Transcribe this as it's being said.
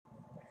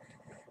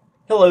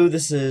Hello,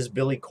 this is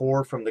Billy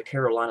Core from the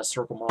Carolina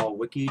Circle Mile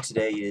Wiki.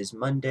 Today is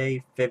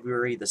Monday,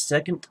 February the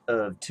 2nd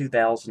of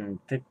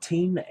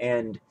 2015,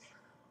 and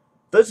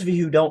those of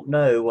you who don't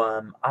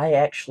know, I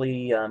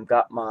actually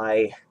got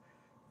my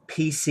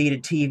PC to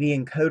TV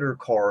encoder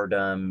card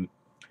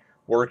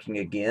working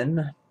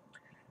again.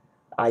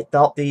 I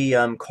thought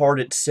the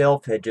card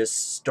itself had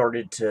just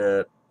started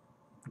to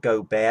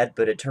go bad,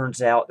 but it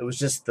turns out it was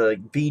just the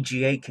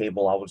VGA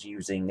cable I was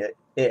using.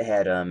 It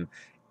had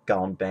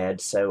gone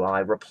bad, so I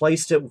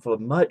replaced it with a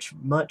much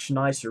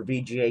nicer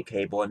VGA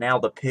cable, and now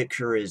the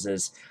picture is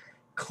as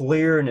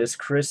clear and as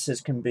crisp as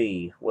can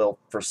be. Well,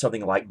 for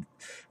something like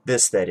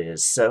this, that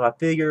is. So I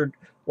figured,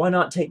 why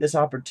not take this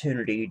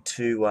opportunity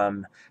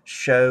to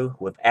show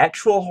with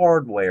actual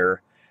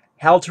hardware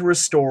how to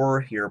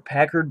restore your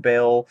Packard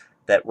Bell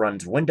that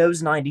runs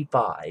Windows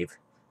 95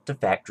 to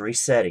factory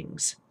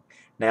settings.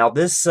 Now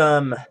this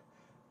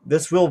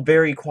will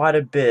vary quite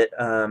a bit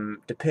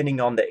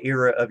depending on the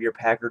era of your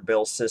Packard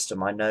Bell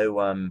system. I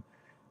know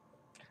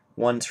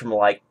ones from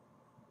like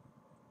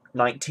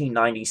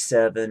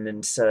 1997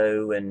 and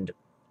so, and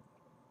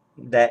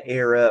that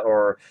era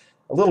are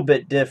a little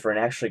bit different,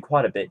 actually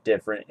quite a bit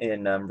different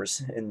in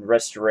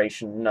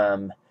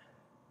restoration.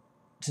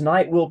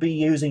 Tonight we'll be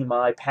using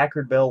my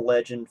Packard Bell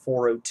Legend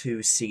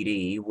 402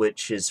 CD,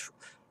 which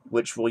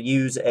will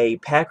use a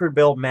Packard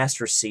Bell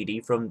Master CD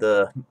from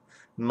the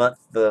month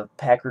the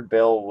Packard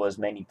Bell was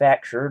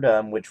manufactured,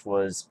 which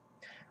was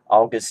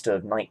August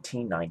of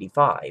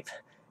 1995.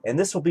 And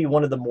this will be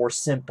one of the more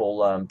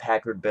simple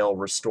Packard Bell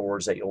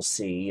restores that you'll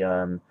see.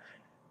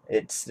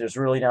 There's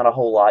really not a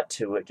whole lot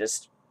to it.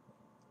 Just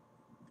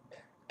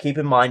keep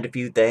in mind a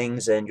few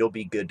things and you'll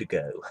be good to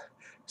go.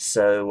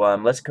 So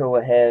let's go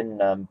ahead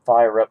and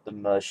fire up the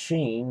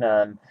machine.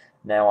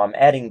 Now I'm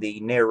adding the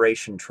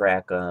narration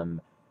track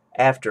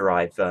after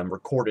I've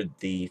recorded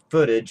the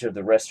footage of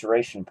the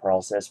restoration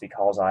process,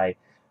 because I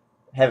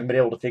haven't been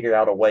able to figure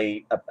out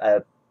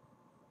a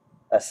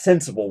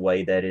sensible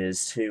way, that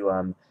is,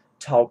 to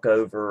talk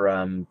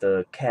over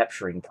the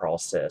capturing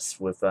process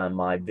with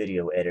my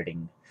video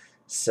editing.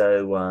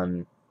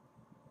 So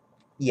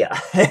yeah.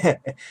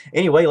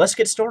 Anyway, let's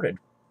get started.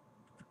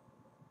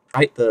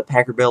 Right, the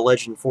Packard Bell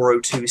Legend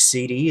 402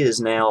 CD is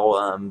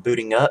now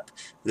booting up.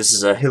 This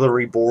is a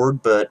Hillary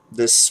board, but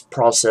this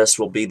process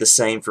will be the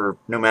same for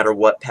no matter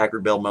what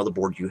Packard Bell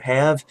motherboard you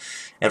have.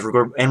 And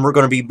we're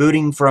going to be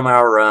booting from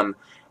our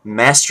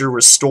master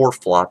restore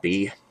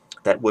floppy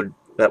that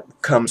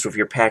comes with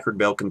your Packard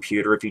Bell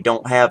computer. If you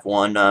don't have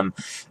one,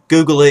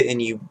 Google it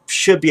and you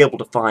should be able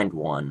to find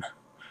one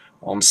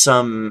on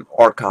some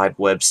archive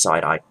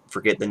website I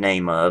forget the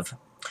name of.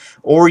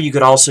 Or you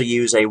could also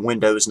use a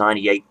Windows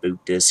 98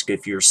 boot disk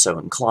if you're so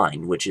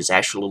inclined, which is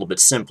actually a little bit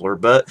simpler,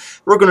 but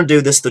we're going to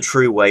do this the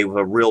true way with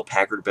a real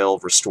Packard Bell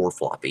restore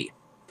floppy.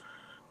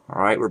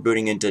 Alright, we're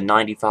booting into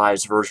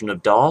 95's version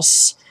of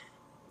DOS.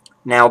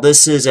 Now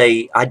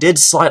I did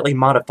slightly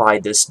modify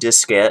this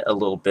diskette a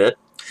little bit,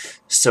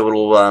 so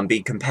it'll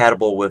be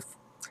compatible with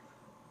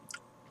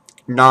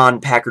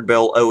non-Packard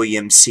Bell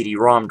OEM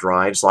CD-ROM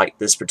drives like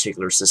this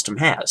particular system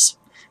has.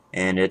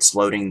 And it's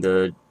loading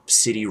the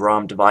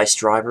CD-ROM device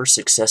driver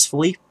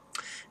successfully.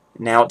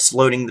 Now it's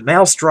loading the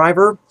mouse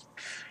driver.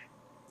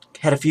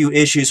 Had a few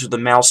issues with the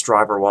mouse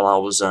driver while I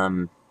was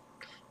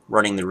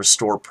running the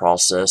restore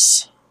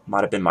process.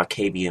 Might have been my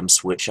KVM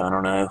switch, I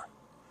don't know.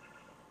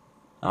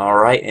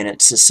 Alright, and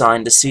it's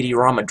assigned the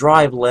CD-ROM a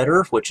drive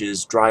letter, which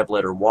is drive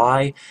letter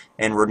Y,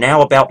 and we're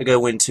now about to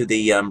go into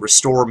the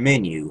restore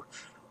menu.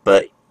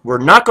 But we're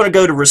not going to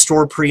go to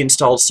restore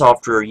pre-installed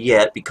software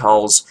yet,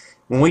 because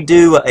when we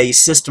do a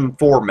system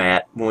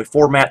format, when we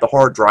format the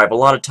hard drive, a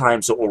lot of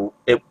times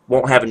it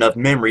won't have enough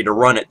memory to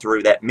run it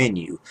through that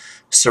menu.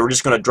 So we're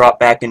just going to drop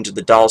back into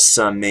the DOS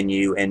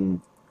menu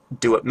and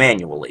do it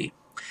manually.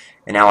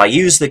 And now I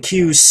use the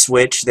Q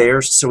switch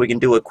there so we can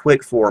do a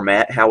quick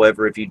format.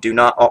 However, if you do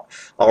not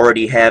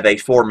already have a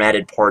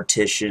formatted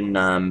partition,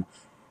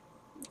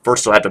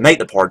 first you'll have to make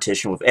the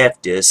partition with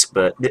fdisk,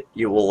 but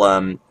you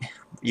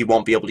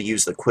won't be able to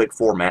use the quick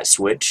format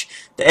switch.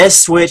 The S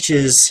switch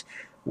is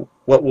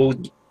what will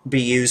be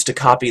used to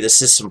copy the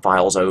system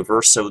files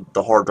over, so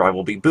the hard drive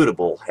will be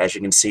bootable. As you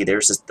can see,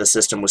 the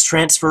system was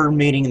transferred,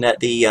 meaning that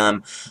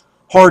the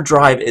hard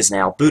drive is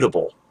now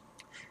bootable.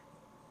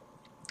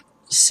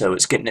 So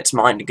it's getting its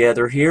mind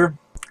together here,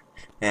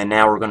 and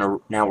now we're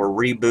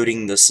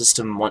rebooting the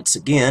system once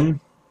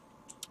again.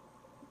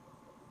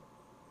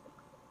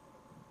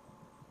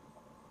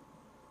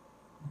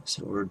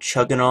 So we're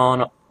chugging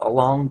on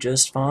along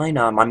just fine.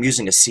 I'm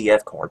using a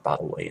CF card, by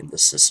the way, in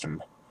this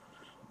system,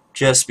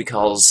 just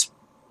because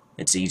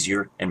it's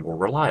easier and more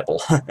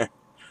reliable.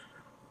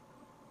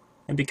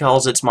 And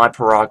because it's my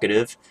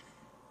prerogative.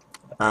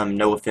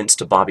 No offense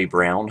to Bobby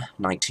Brown,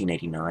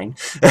 1989.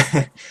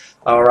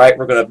 Alright,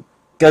 we're going to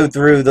go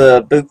through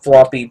the boot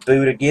floppy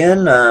boot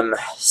again.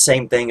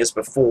 Same thing as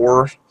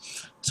before.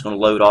 It's going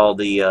to load all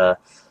the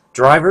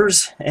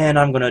drivers, and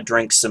I'm going to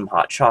drink some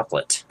hot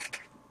chocolate.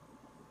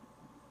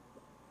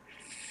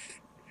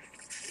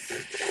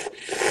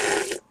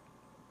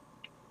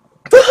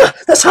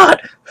 That's hot!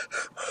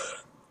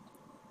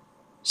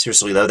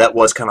 Seriously though, that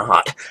was kind of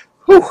hot.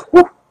 Whew,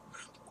 whew,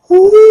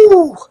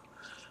 whew.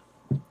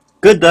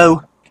 Good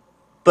though,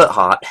 but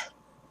hot.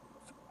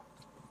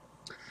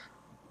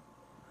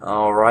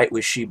 Alright,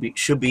 we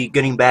should be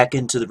getting back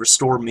into the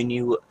restore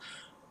menu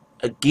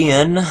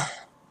again.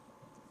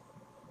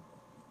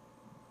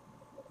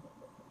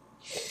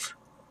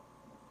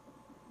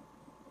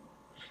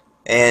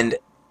 And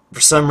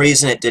for some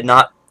reason it did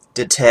not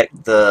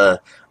detect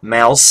the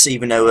mouse,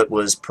 even though it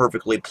was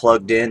perfectly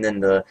plugged in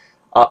and the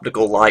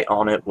optical light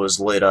on it was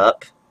lit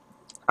up.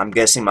 I'm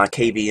guessing my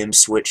KVM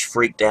switch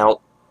freaked out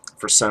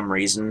for some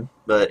reason,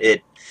 but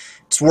it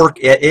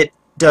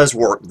does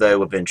work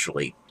though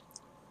eventually.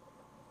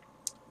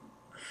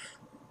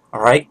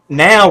 Alright,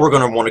 now we're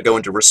going to want to go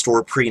into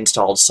restore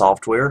pre-installed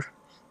software.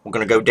 We're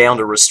going to go down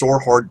to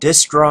restore hard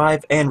disk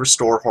drive and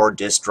restore hard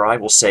disk drive.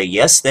 We'll say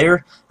yes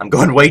there. I'm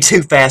going way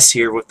too fast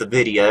here with the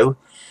video.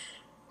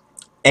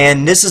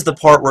 And this is the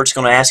part where it's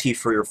going to ask you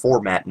for your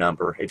format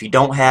number. If you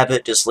don't have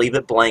it, just leave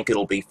it blank.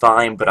 It'll be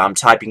fine, but I'm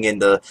typing in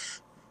the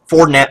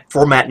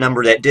format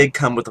number that did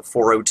come with the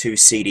 402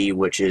 CD,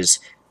 which is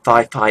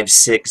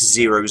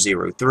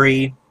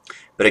 556003.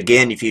 But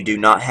again, if you do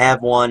not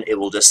have one, it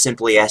will just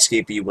simply ask you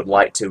if you would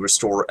like to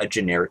restore a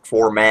generic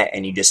format,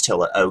 and you just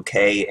tell it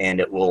OK, and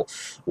it will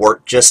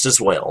work just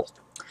as well.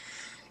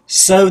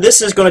 So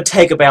this is going to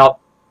take about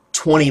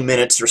 20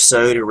 minutes or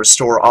so to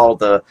restore all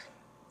the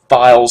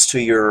files to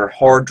your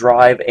hard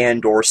drive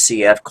and or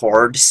CF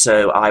card.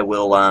 So I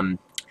will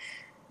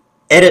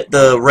edit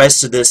the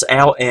rest of this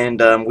out,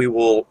 and we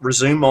will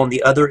resume on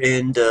the other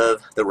end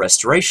of the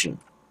restoration.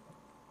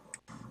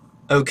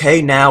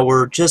 Okay, now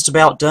we're just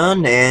about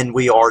done, and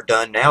we are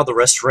done now. The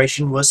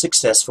restoration was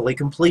successfully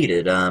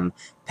completed.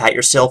 Pat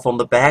yourself on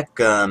the back.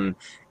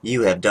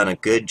 You have done a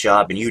good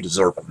job, and you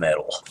deserve a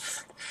medal.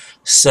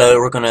 So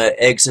we're going to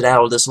exit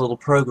out of this little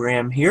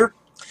program here.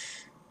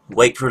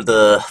 Wait for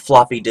the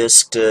floppy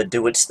disk to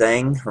do its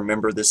thing.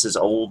 Remember, this is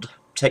old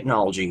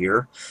technology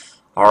here.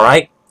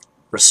 Alright,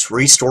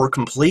 restore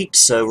complete,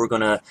 so we're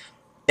going to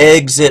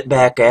exit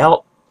back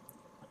out.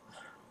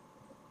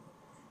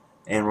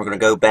 And we're going to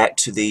go back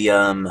to the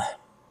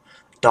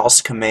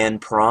DOS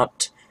command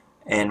prompt,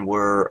 and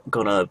we're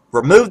going to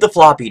remove the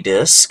floppy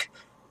disk,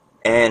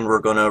 and we're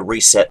going to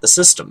reset the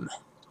system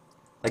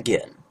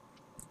again.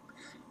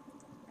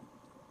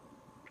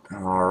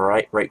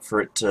 Alright, wait for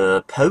it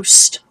to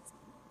post.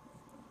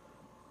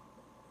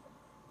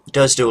 It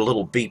does do a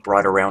little beep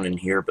right around in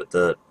here, but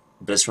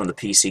this from the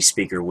PC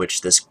speaker, which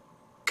this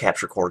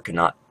capture card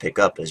cannot pick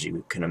up, as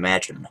you can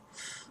imagine.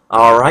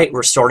 Alright,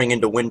 we're starting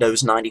into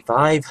Windows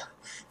 95.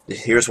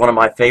 Here's one of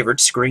my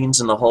favorite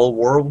screens in the whole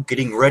world,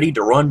 getting ready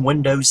to run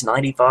Windows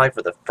 95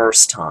 for the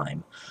first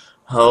time.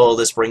 Oh,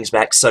 this brings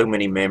back so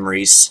many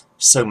memories,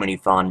 so many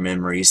fond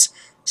memories,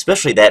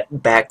 especially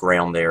that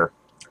background there.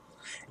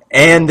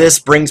 And this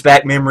brings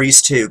back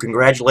memories too.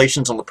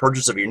 Congratulations on the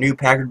purchase of your new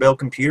Packard Bell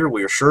computer.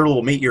 We are sure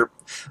we'll meet your...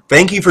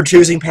 Thank you for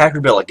choosing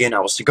Packard Bell. Again,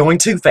 I was going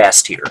too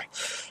fast here.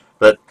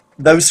 But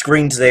those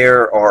screens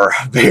there are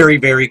very,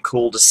 very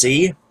cool to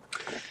see.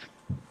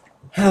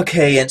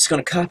 Okay, and it's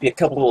going to copy a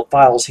couple little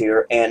files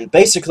here, and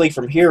basically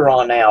from here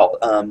on out,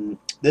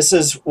 this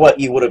is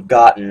what you would have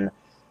gotten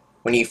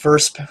when you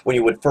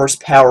would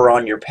first power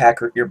on your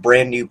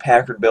brand new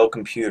Packard Bell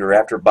computer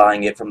after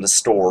buying it from the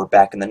store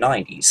back in the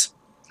 90s.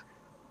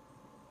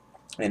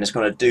 And it's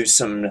going to do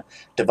some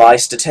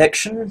device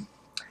detection.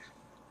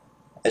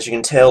 As you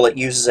can tell, it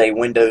uses a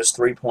Windows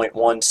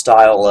 3.1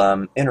 style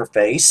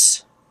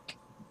interface.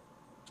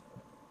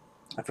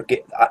 I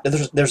forget,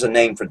 there's a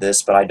name for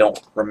this, but I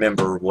don't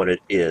remember what it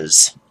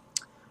is.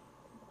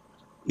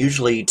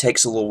 Usually it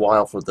takes a little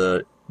while for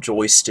the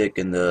joystick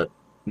and the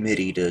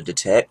MIDI to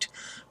detect.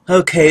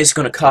 Okay, it's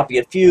going to copy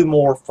a few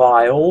more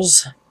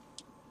files.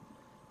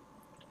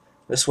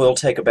 This will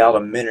take about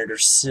a minute or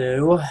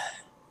so.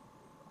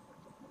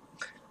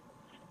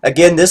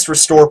 Again, this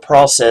restore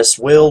process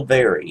will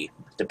vary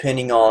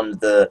depending on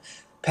the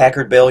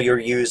Packard Bell you're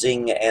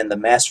using and the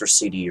master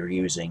CD you're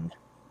using.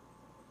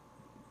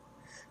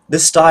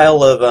 This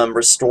style of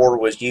restore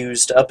was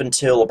used up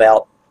until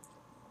about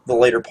the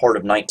later part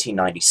of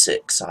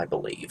 1996, I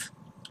believe.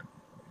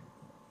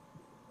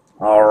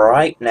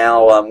 Alright,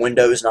 now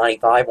Windows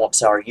 95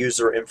 wants our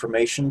user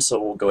information, so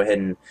we'll go ahead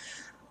and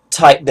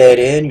type that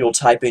in. You'll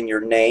type in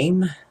your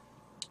name.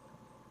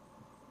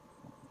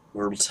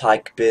 We'll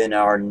type in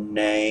our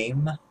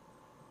name.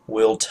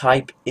 We'll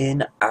type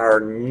in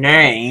our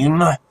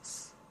name.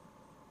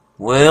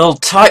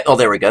 Oh,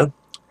 there we go.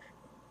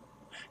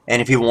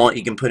 And if you want,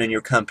 you can put in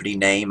your company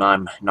name.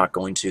 I'm not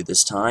going to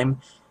this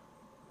time.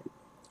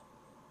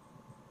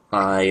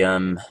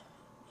 I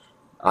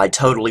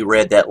totally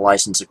read that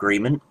license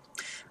agreement.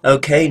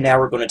 Okay, now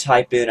we're going to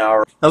type in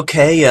our...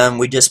 Okay,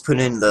 we just put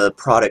in the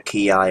product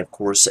key. I, of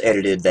course,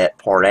 edited that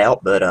part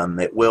out, but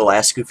it will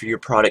ask you for your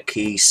product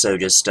key, so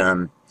just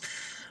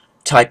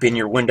type in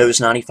your Windows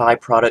 95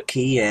 product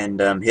key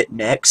and hit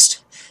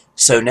Next.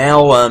 So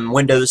now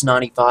Windows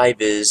 95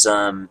 is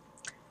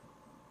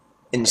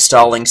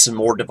installing some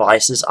more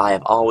devices. I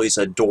have always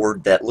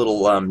adored that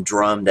little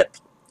drum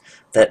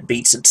that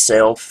beats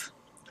itself.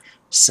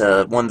 It's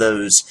one of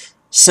those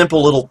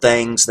simple little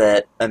things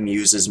that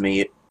amuses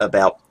me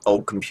about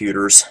old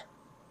computers.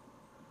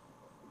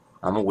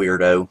 I'm a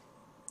weirdo.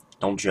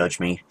 Don't judge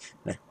me.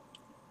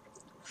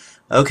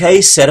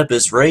 Okay, setup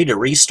is ready to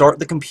restart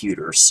the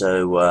computer.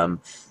 So,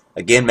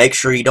 again, make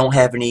sure you don't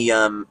have any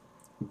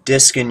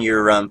disk in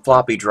your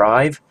floppy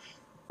drive.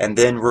 And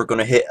then we're going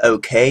to hit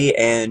OK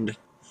and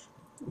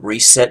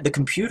reset the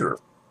computer.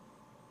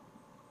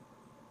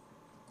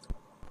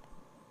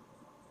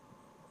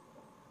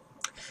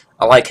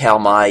 I like how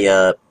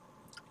my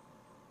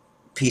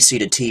PC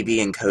to TV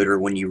encoder,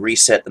 when you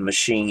reset the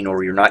machine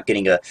or you're not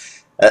getting a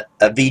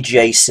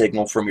VGA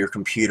signal from your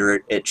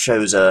computer, it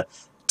shows a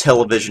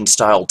television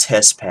style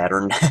test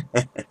pattern.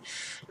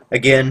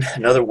 Again,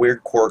 another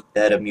weird quirk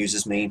that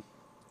amuses me.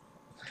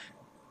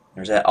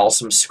 There's that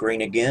awesome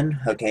screen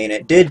again. Okay, and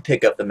it did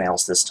pick up the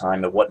mouse this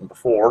time. It wasn't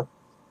before.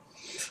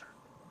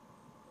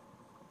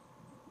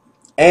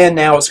 And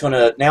now it's going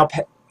to...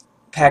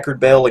 Packard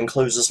Bell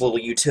includes this little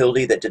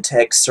utility that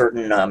detects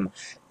certain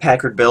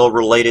Packard Bell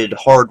related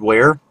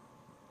hardware,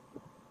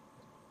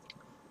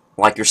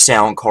 like your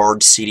sound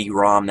card,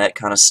 CD-ROM, that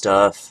kind of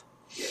stuff.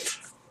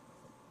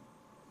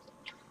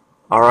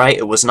 Alright,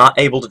 it was not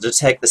able to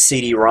detect the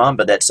CD-ROM,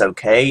 but that's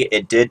okay.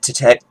 It did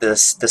detect the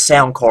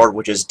sound card,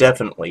 which is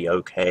definitely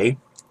okay.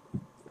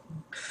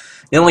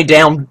 The only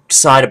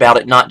downside about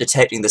it not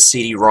detecting the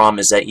CD-ROM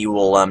is that you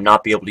will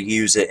not be able to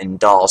use it in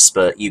DOS,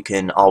 but you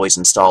can always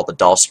install the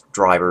DOS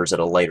drivers at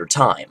a later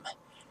time.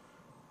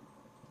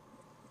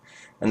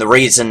 And the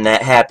reason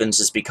that happens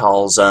is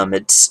because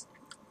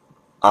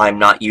I'm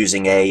not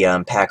using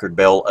a Packard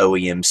Bell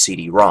OEM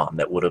CD-ROM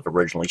that would have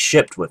originally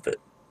shipped with it,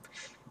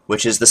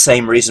 which is the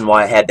same reason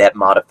why I had that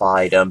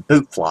modified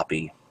boot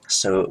floppy,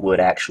 so it would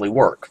actually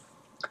work.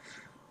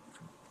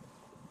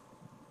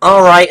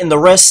 Alright, and the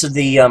rest of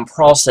the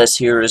process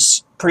here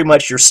is pretty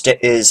much your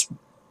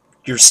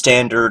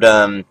standard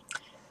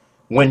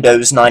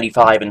Windows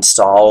 95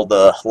 install,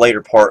 the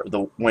later part of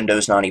the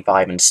Windows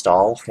 95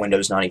 install.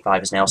 Windows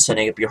 95 is now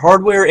setting up your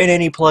hardware and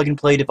any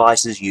plug-and-play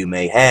devices you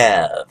may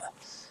have.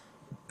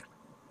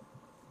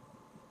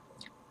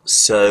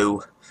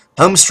 So,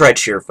 home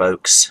stretch here,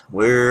 folks.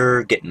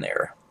 We're getting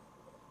there.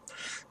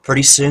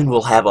 Pretty soon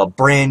we'll have a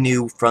brand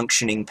new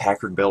functioning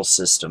Packard Bell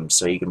system,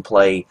 so you can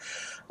play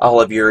all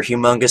of your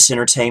humongous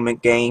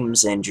entertainment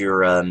games and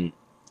your and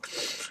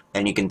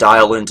you can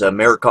dial into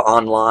America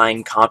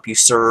Online,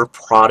 CompuServe,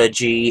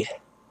 Prodigy.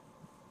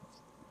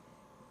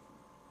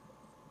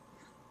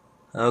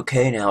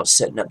 Okay, now it's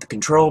setting up the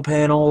control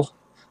panel.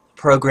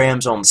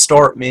 Programs on the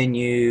start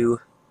menu.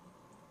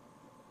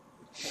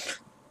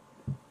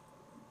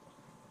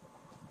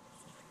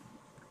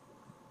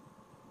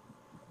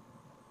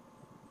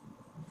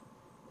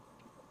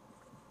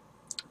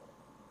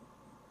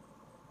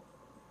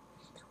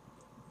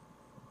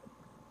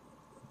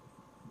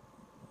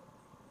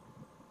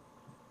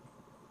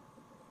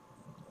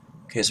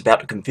 Okay, it's about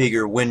to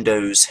configure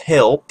Windows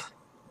Help.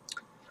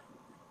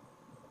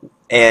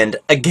 And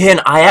again,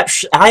 I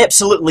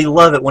absolutely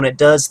love it when it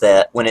does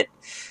that, when it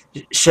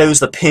shows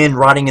the pen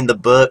writing in the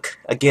book.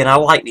 Again, I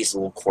like these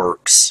little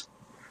quirks.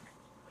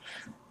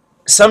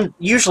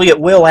 Usually it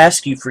will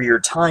ask you for your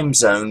time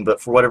zone, but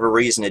for whatever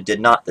reason it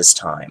did not this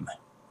time.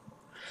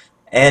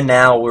 And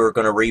now we're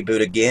going to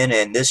reboot again,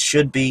 and this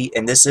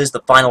is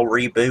the final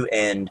reboot,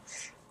 and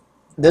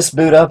this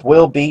boot up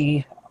will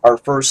be our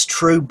first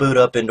true boot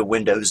up into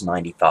Windows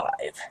 95.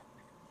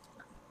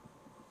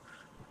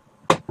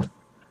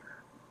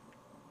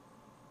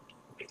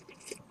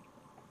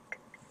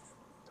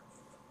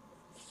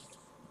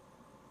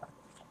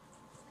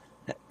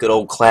 Good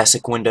old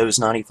classic Windows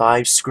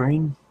 95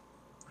 screen.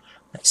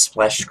 That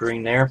splash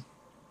screen there.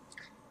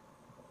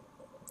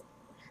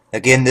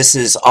 Again, this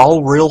is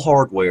all real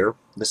hardware.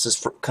 This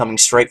is coming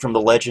straight from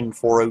the Legend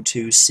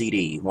 402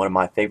 CD, one of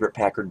my favorite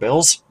Packard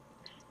Bells.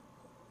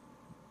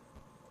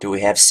 Do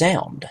we have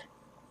sound?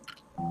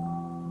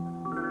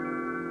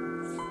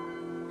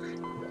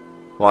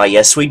 Why,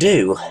 yes we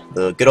do.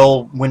 The good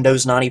old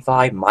Windows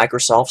 95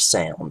 Microsoft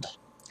sound.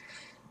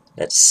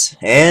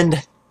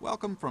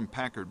 Welcome from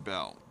Packard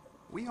Bell.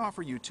 We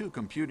offer you two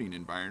computing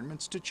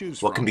environments to choose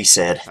from. What can be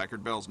said?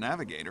 Packard Bell's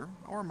Navigator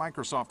or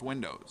Microsoft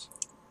Windows.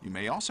 You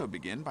may also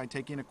begin by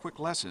taking a quick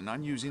lesson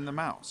on using the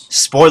mouse.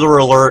 Spoiler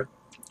alert,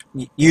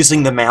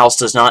 using the mouse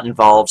does not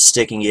involve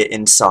sticking it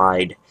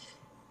inside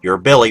your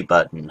belly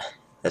button.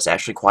 That's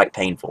actually quite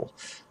painful.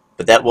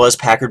 But that was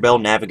Packard Bell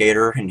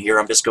Navigator, and here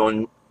I'm just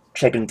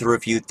checking through a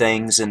few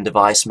things in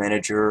Device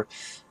Manager.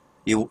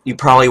 You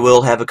probably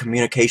will have a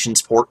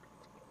communications port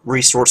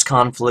resource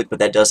conflict, but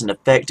that doesn't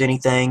affect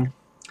anything.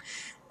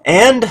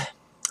 And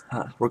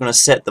we're going to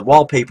set the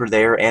wallpaper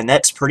there, and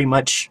that's pretty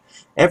much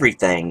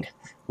everything.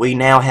 We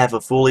now have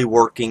a fully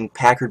working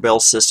Packard Bell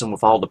system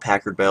with all the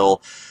Packard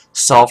Bell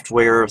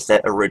software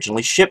that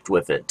originally shipped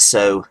with it.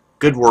 So,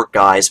 good work,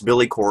 guys.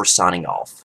 Billy Core signing off.